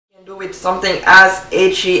Do with something as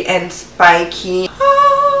edgy and spiky.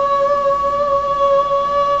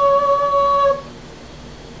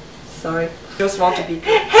 Sorry, just want to be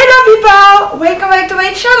good. Hello people, welcome back to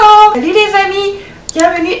my channel. Salut les amis,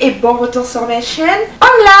 bienvenue et bon retour sur ma chaîne.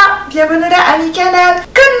 Hola, bienvenue à mi canal.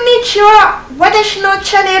 Konnichiwa, watashi no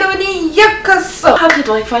channel ni yokoso. How you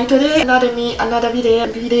doing fine today? Another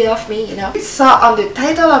video of me, you know. You saw on the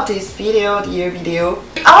title of this video, the video,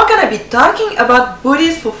 I'm gonna be talking about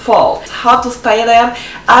booties for fall. How to style them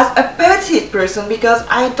as a petite person because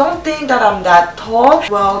I don't think that I'm that tall.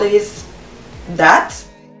 Well, there is that.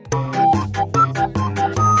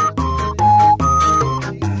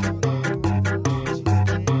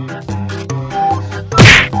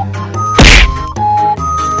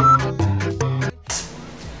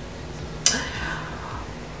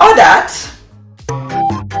 Or that.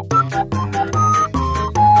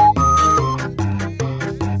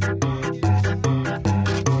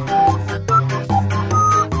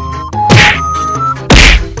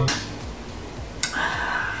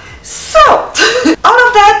 So, all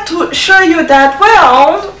of that to show you that,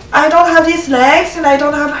 well, I don't have these legs and I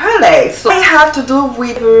don't have her legs. So I have to do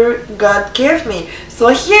with whatever God gave me. So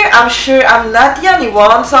here I'm sure I'm not the only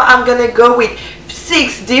one, so I'm gonna go with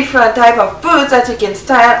 6 different type of boots that you can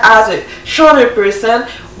style as a shorter person,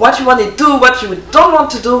 what you want to do, what you don't want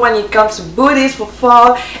to do when it comes to booties for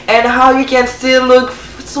fall, and how you can still look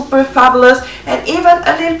super fabulous and even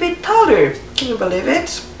a little bit taller. Can you believe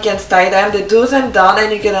it? You can style them, the do's and don'ts,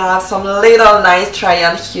 and you're gonna have some little nice try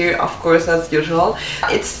on here, of course, as usual.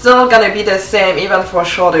 It's still gonna be the same even for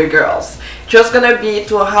shorter girls. Just gonna be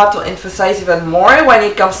to have to emphasize even more when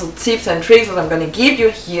it comes to tips and tricks that I'm gonna give you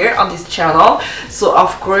here on this channel. So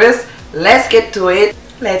of course, let's get to it.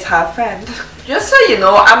 Let's have fun. Just so you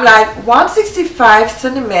know, I'm like 165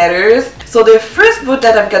 centimeters. So the first boot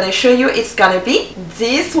that I'm gonna show you is gonna be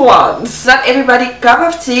this one. It's not everybody cup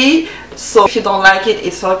of tea, so if you don't like it,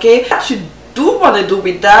 it's okay. What you do want to do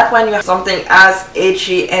with that when you have something as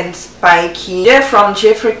edgy and spiky. They're from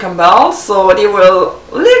Jeffrey Campbell, so they were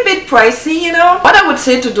a little bit pricey, you know. What I would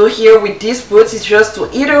say to do here with these boots is just to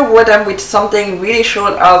either wear them with something really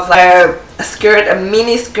short as like a skirt, a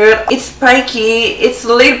mini skirt. It's spiky, it's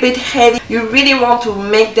a little bit heavy. You really want to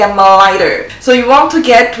make them lighter. So you want to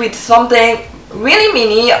get with something really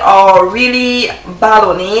mini or really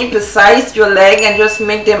balloony besides your leg and just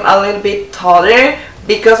make them a little bit taller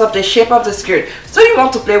because of the shape of the skirt. So you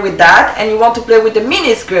want to play with that and you want to play with the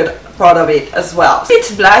mini skirt part of it as well. If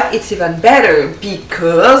it's black, it's even better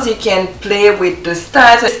because you can play with the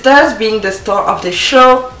stars. The stars being the star of the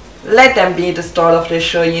show, let them be the star of the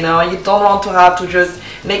show, you know. You don't want to have to just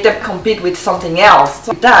make them compete with something else.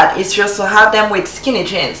 So that is just to have them with skinny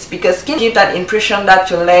jeans because skinny give that impression that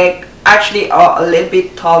your leg actually are a little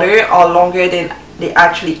bit taller or longer than they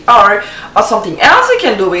actually are. Or something else you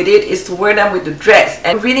can do with it is to wear them with the dress,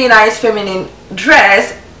 and really nice feminine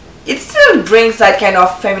dress. It still brings that kind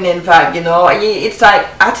of feminine vibe, you know. It's like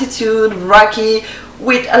attitude, rocky,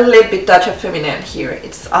 with a little bit touch of feminine here.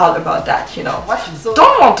 It's all about that, you know. What you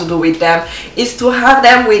don't want to do with them is to have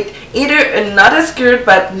them with either another skirt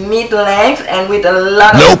but mid-length and with a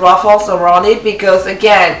lot of ruffles around it, because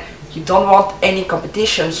again, you don't want any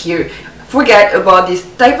competition here. Forget about this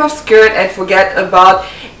type of skirt and forget about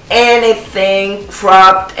anything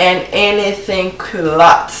cropped and anything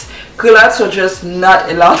culottes. Culottes are just not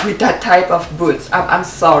allowed with that type of boots. I'm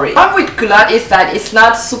sorry. One with culotte is that it's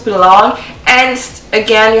not super long, and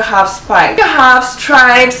again you have spikes. You have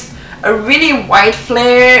stripes, a really white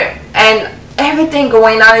flare, and everything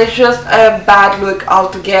going on is just a bad look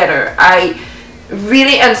altogether. I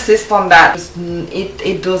really insist on that.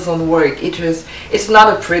 It doesn't work. It's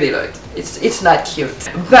not a pretty look. It's not cute.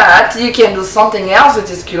 But you can do something else with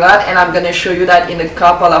this culotte, and I'm gonna show you that in a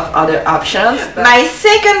couple of other options. My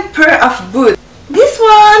second pair of boots, this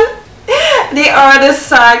one, they are the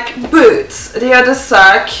sock boots. They are the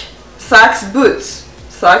sock boots.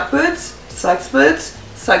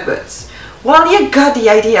 Well, you got the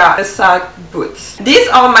idea. The sock boots. These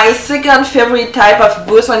are my second favorite type of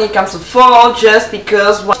boots when it comes to fall, just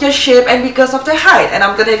because of the shape and because of the height, and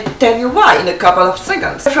I'm gonna tell you why in a couple of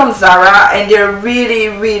seconds. They're from Zara and they're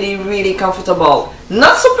really comfortable.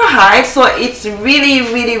 Not super high, so it's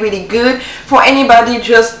really good for anybody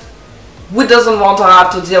just Who doesn't want to have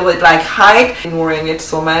to deal with like height? I'm wearing it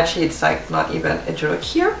so much, it's like not even a joke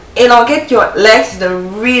here. Elongate your legs in a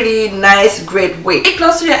really nice, great way. Stay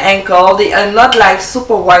close to your ankle, they are not like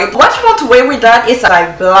super white. What you want to wear with that is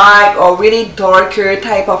like black or really darker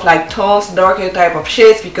type of like tones, darker type of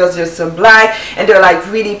shades, because they're so black and they're like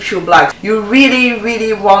really pure black. You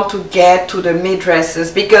really want to get to the mid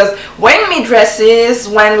dresses, because when mid dresses,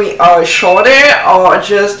 when we are shorter, are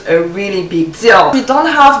just a really big deal. We don't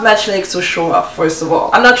have much legs to show off. First of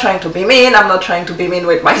all, I'm not trying to be mean, I'm not trying to be mean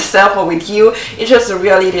with myself or with you, it's just the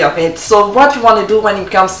reality of it. So what you want to do when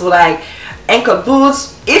it comes to like ankle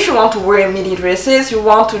boots, if you want to wear midi dresses, you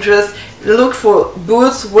want to just look for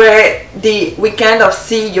boots where we kind of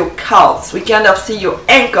see your calves, we kind of see your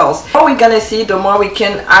ankles. The more we're gonna see, the more we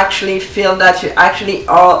can actually feel that you actually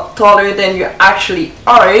are taller than you actually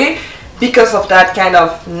are, because of that kind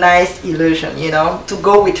of nice illusion, you know. To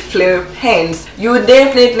go with flare pants, you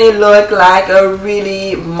definitely look like a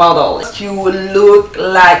really model. You look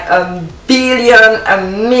like a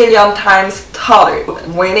million times taller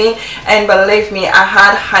wearing. And believe me, I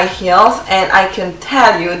had high heels, and I can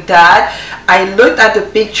tell you that I looked at the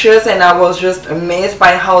pictures and I was just amazed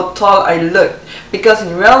by how tall I looked, because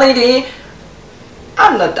in reality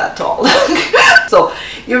I'm not that tall. So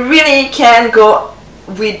you really can go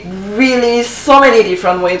with really so many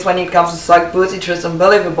different ways when it comes to sock boots. It's just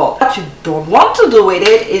unbelievable. What you don't want to do with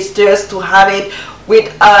it is just to have it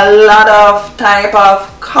with a lot of type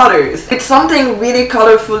of colors. It's something really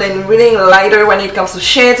colorful and really lighter when it comes to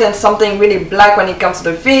shades, and something really black when it comes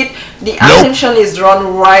to the feet. The attention is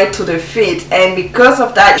drawn right to the feet, and because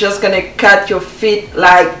of that, it's just gonna cut your feet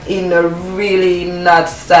like in a really not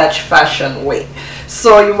such fashion way.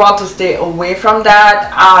 So you want to stay away from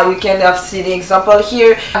that. You can have see the example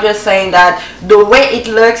here. I'm just saying that the way it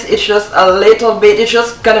looks, it's just a little bit, it's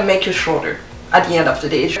just gonna make you shorter at the end of the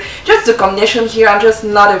day. Just the combination here, I'm just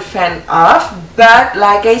not a fan of, but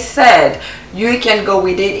like I said, you can go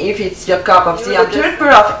with it if it's your cup of tea. The third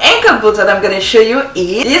pair of ankle boots that I'm gonna show you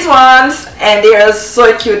is these ones, and they are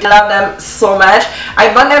so cute. I love them so much.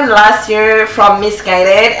 I bought them last year from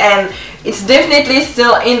Misguided, and it's definitely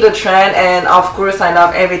still in the trend, and of course I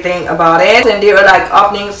love everything about it. And there are like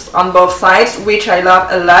openings on both sides, which I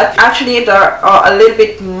love a lot. Actually, there are a little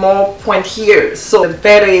bit more point here, so the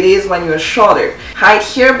better it is when you're shorter. Height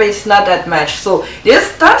here, but it's not that much. So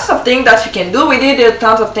there's tons of things that you can do with it, there are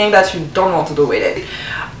tons of things that you don't want to do with it.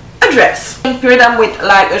 A dress. You can pair them with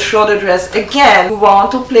like a shorter dress. Again, you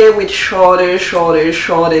want to play with shorter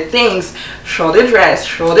things. Shorter dress,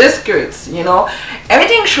 shorter skirts, you know.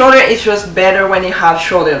 Everything shorter is just better when you have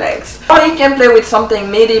shorter legs. Or you can play with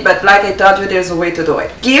something midi, but like I told you, there's a way to do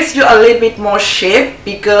it. Gives you a little bit more shape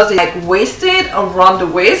because it's like waisted around the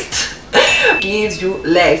waist. Gives you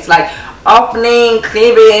legs, like opening,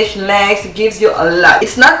 cleavage, legs. It gives you a lot.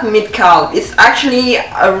 It's not mid-calf, it's actually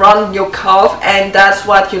around your calf, and that's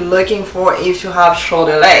what you're looking for if you have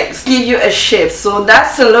shorter legs. Give you a shape, so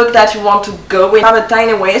that's the look that you want to go with. Have a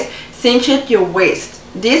tiny waist, cinch it your waist.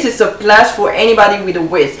 This is a plus for anybody with a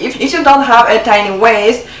waist. If you don't have a tiny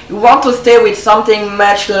waist, you want to stay with something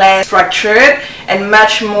much less structured and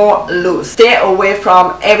much more loose. Stay away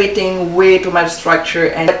from everything way too much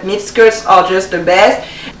structure, and mid skirts are just the best.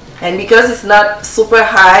 And because it's not super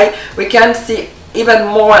high, we can see even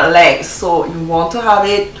more legs. So you want to have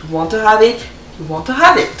it, you want to have it, you want to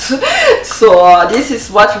have it. So this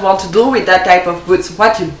is what you want to do with that type of boots.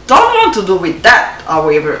 What you don't want to do with that,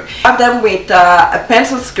 however, have them with a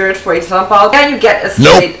pencil skirt, for example. Then you get a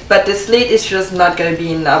slit, but the slit is just not going to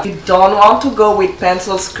be enough. You don't want to go with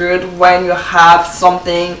pencil skirt when you have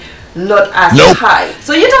something not as high,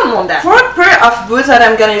 so you don't want that. Fourth pair of boots that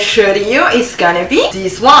I'm gonna show you is gonna be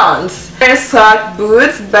these ones. They're sock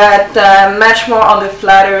boots, but much more on the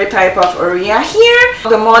flatter type of area here.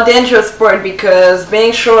 The more dangerous part, because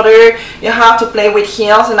being shorter, you have to play with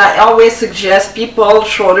heels, and I always suggest people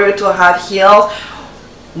shorter to have heels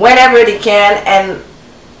whenever they can and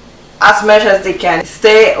as much as they can.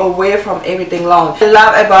 Stay away from everything long. I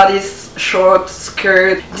love about this short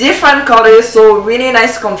skirt, different colors, so really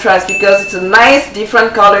nice contrast, because it's a nice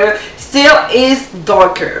different color, still is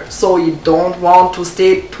darker, so you don't want to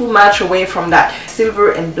stay too much away from that.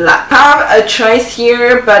 Silver and black. Have a choice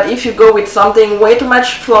here, but if you go with something way too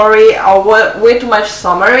much flowery or way too much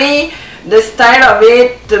summery, the style of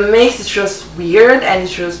it, the mix is just weird, and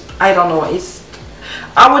it's just, I don't know,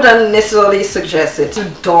 I wouldn't necessarily suggest it. You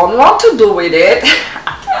don't want to do with it.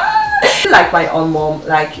 Like my own mom,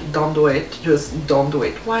 like, don't do it, just don't do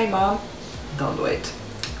it. Why, mom? Don't do it.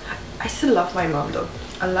 I still love my mom though.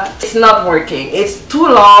 a lot. It's not working. It's too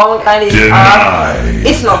long and it's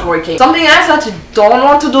it's not working. Something else that you don't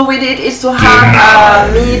want to do with it is to have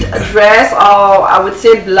a mid dress, or I would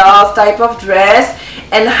say blouse type of dress,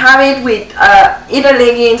 and have it with either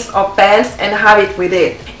leggings or pants, and have it with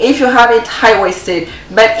it. If you have it high-waisted,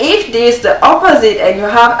 but if this is the opposite and you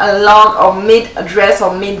have a long or mid dress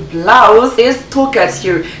or mid blouse, there's two cuts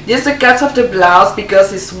here. This is the cut of the blouse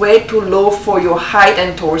because it's way too low for your height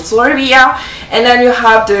and torso area, and then you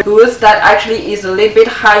have the boots that actually is a little bit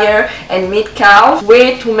higher and mid calf.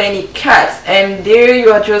 Way too many cuts, and there you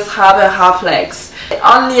just have a half legs. The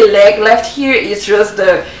only leg left here is just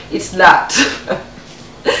it's that.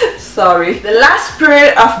 Sorry. The last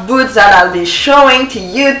pair of boots that I'll be showing to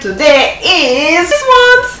you today is these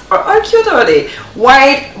ones. How cute are they?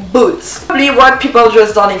 White boots. Probably what people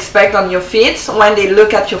just don't expect on your feet. So when they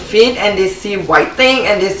look at your feet and they see white thing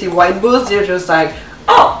and they see white boots, they're just like,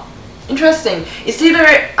 oh, interesting. It's either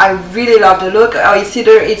I really love the look, or it's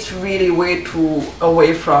either it's really way too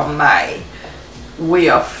away from my way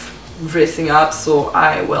of dressing up, so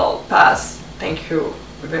I will pass. Thank you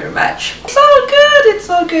very much. It's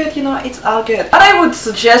all good, you know, it's all good. What I would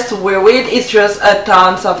suggest to wear with is just a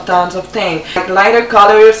tons of things, like lighter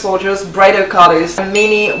colors or just brighter colors. A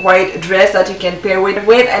mini white dress that you can pair with,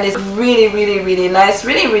 and it's really nice,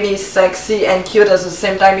 really sexy and cute at the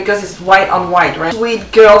same time because it's white on white, right?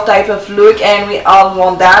 Sweet girl type of look, and we all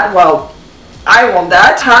want that. Well, I want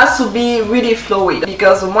that. It has to be really flowy,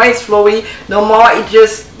 because the more it's flowy, the more it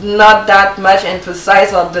just not that much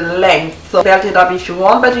emphasis on the length. So belt it up if you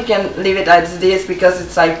want, but you can leave it as this because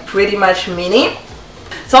it's like pretty much mini.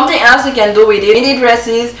 Something else you can do with it, mini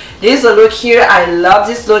dresses. There's a look here. I love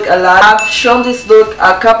this look a lot. I've shown this look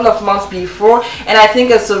a couple of months before, and I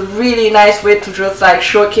think it's a really nice way to just like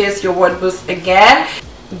showcase your wardrobe boost again.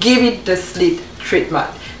 Give it the slit treatment.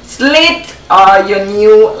 Slit are your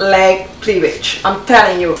new leg cleavage. I'm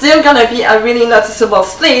telling you, still gonna be a really noticeable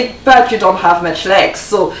slit, but you don't have much legs,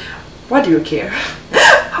 so why do you care?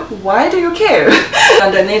 Why do you care?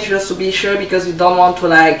 Underneath, just to be sure, because you don't want to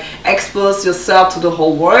like expose yourself to the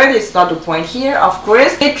whole world. It's not the point here, of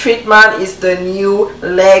course. Slit treatment is the new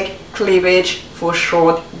leg cleavage for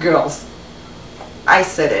short girls. I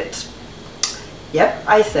said it. Yep,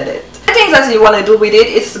 I said it. The thing that you want to do with it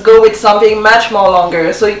is to go with something much more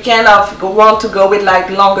longer, so you kind of want to go with like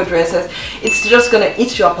longer dresses. It's just gonna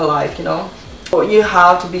eat you up alive, you know. So you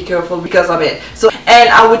have to be careful because of it. So, and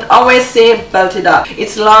I would always say belt it up.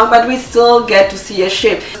 It's long, but we still get to see a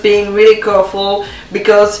shape. Being really careful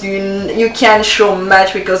because you can't show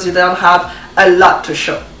much because you don't have a lot to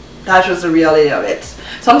show. That's just the reality of it.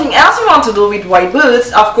 Something else you want to do with white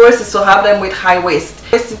boots, of course, is to have them with high waist.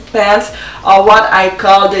 Waisted pants are what I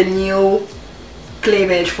call the new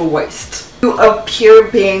cleavage for waist. You appear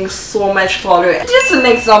being so much taller. Just an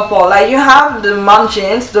example, like you have the mom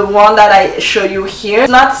jeans, the one that I show you here.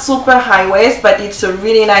 It's not super high waist, but it's a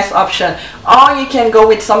really nice option. Or you can go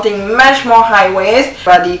with something much more high waist.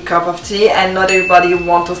 Body cup of tea, and not everybody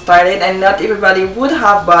want to style it, and not everybody would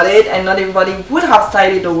have bought it, and not everybody would have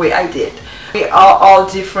styled it the way I did. We are all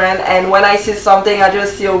different, and when I see something, I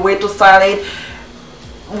just see a way to style it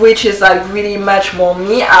which is like really much more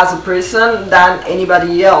me as a person than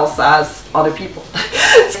anybody else as other people.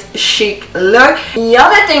 Chic look. The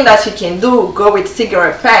other thing that you can do, go with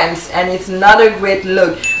cigarette pants, and it's another great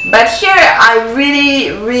look. But here I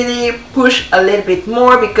really push a little bit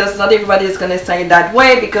more because not everybody is gonna style it that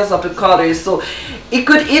way because of the colors. So it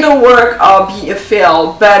could either work or be a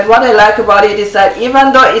fail, but what I like about it is that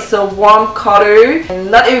even though it's a warm color,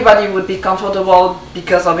 not everybody would be comfortable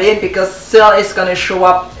because of it, because still it's gonna show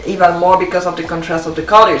up even more because of the contrast of the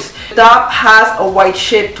colors. The top has a white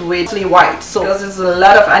shape to it, mostly white, so because there's a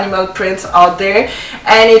lot of animal prints out there,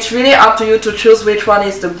 and it's really up to you to choose which one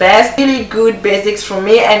is the best. Really good basics for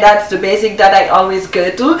me, and that's the basic that I always go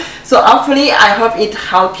to. So hopefully I hope it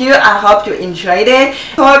helped you, I hope you enjoyed it,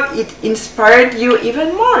 I hope it inspired you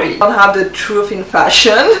even more. I don't have the truth in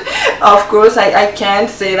fashion, of course I can't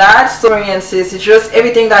say that. So experiences, it's just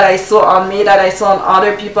everything that I saw on me, that I saw on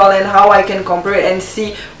other people, and how I can compare and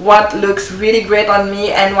see what looks really great on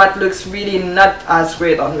me and what looks really not as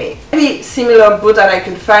great on me. Maybe similar boot that I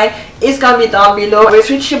could find is gonna be down below. It's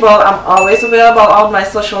reachable. I'm always available on my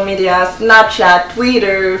social media, Snapchat,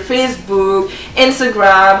 Twitter, Facebook,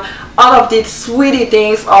 Instagram. All of these sweetie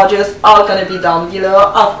things are just all gonna be down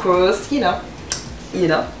below, of course, you know.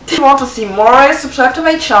 If you want to see more, subscribe to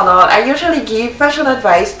my channel. I usually give fashion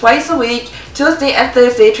advice twice a week, Tuesday and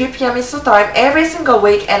Thursday, 3 p.m. Eastern time, every single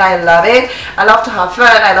week, and I love it. I love to have fun,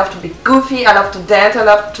 I love to be goofy, I love to dance, I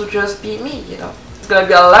love to just be me, you know. gonna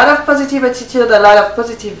be a lot of positive attitude, a lot of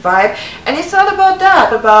positive vibe, and it's all about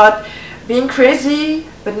that, about being crazy,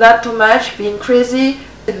 but not too much, being crazy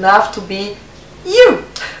enough to be you.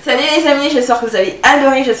 Salut les amis, j'espère que vous avez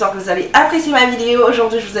adoré, j'espère que vous avez apprécié ma vidéo.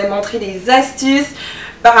 Aujourd'hui, je vous ai montré des astuces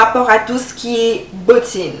par rapport à tout ce qui est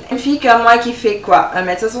bottines. Une fille comme moi qui fait quoi,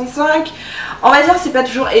 1m65, on va dire que c'est pas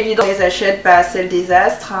toujours évident. On les achète pas à celle des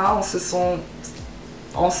astres, hein. On se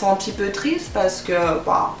sent un petit peu triste parce que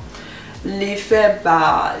bah, l'effet,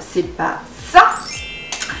 bah, c'est pas ça,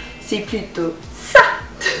 c'est plutôt ça.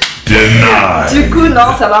 Du coup,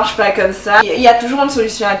 non, ça marche pas comme ça. Il y a toujours une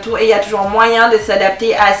solution à tout et il y a toujours moyen de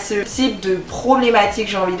s'adapter à ce type de problématique,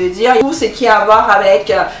 j'ai envie de dire. Tout ce qui a à voir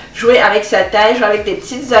avec jouer avec sa taille, jouer avec des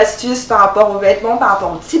petites astuces par rapport aux vêtements, par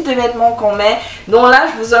rapport au type de vêtements qu'on met. Donc là,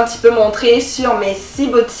 je vous ai un petit peu montré sur mes 6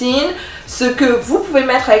 bottines ce que vous pouvez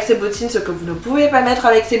mettre avec ces bottines, ce que vous ne pouvez pas mettre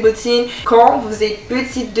avec ces bottines quand vous êtes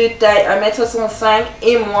petite de taille 1m65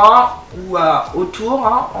 et moins ou autour,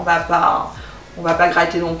 hein, on va pas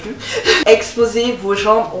gratter non plus. Exposez vos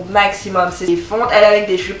jambes au maximum. C'est des fontes, elle avec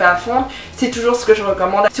des jupes à fondre, c'est toujours ce que je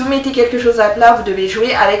recommande. Si vous mettez quelque chose à plat, vous devez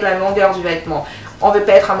jouer avec la longueur du vêtement. On veut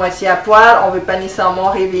pas être à moitié à poil, on veut pas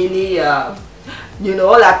nécessairement révéler you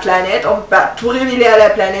know, la planète. On veut pas tout révéler à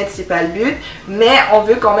la planète, c'est pas le but, mais on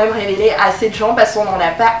veut quand même révéler assez de jambes parce qu'on n'en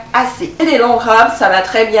a pas assez. Et des longues robes, ça va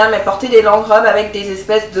très bien, mais porter des longues robes avec des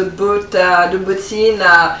espèces de bottines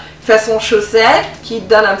façon chaussettes qui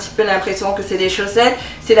donne un petit peu l'impression que c'est des chaussettes,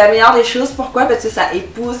 c'est la meilleure des choses. Pourquoi? Parce que ça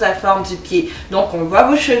épouse la forme du pied, donc on voit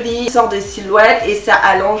vos chevilles, sort de silhouette et ça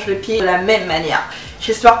allonge le pied de la même manière.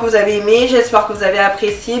 J'espère que vous avez aimé, j'espère que vous avez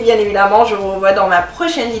apprécié. Bien évidemment, je vous revois dans ma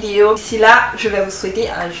prochaine vidéo. D'ici là, je vais vous souhaiter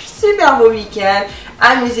un super beau week-end.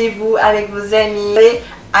 Amusez-vous avec vos amis,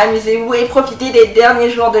 amusez-vous et profitez des derniers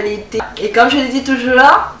jours de l'été. Et comme je le dis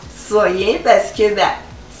toujours, soyez parce que bah,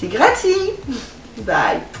 c'est gratuit.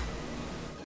 Bye.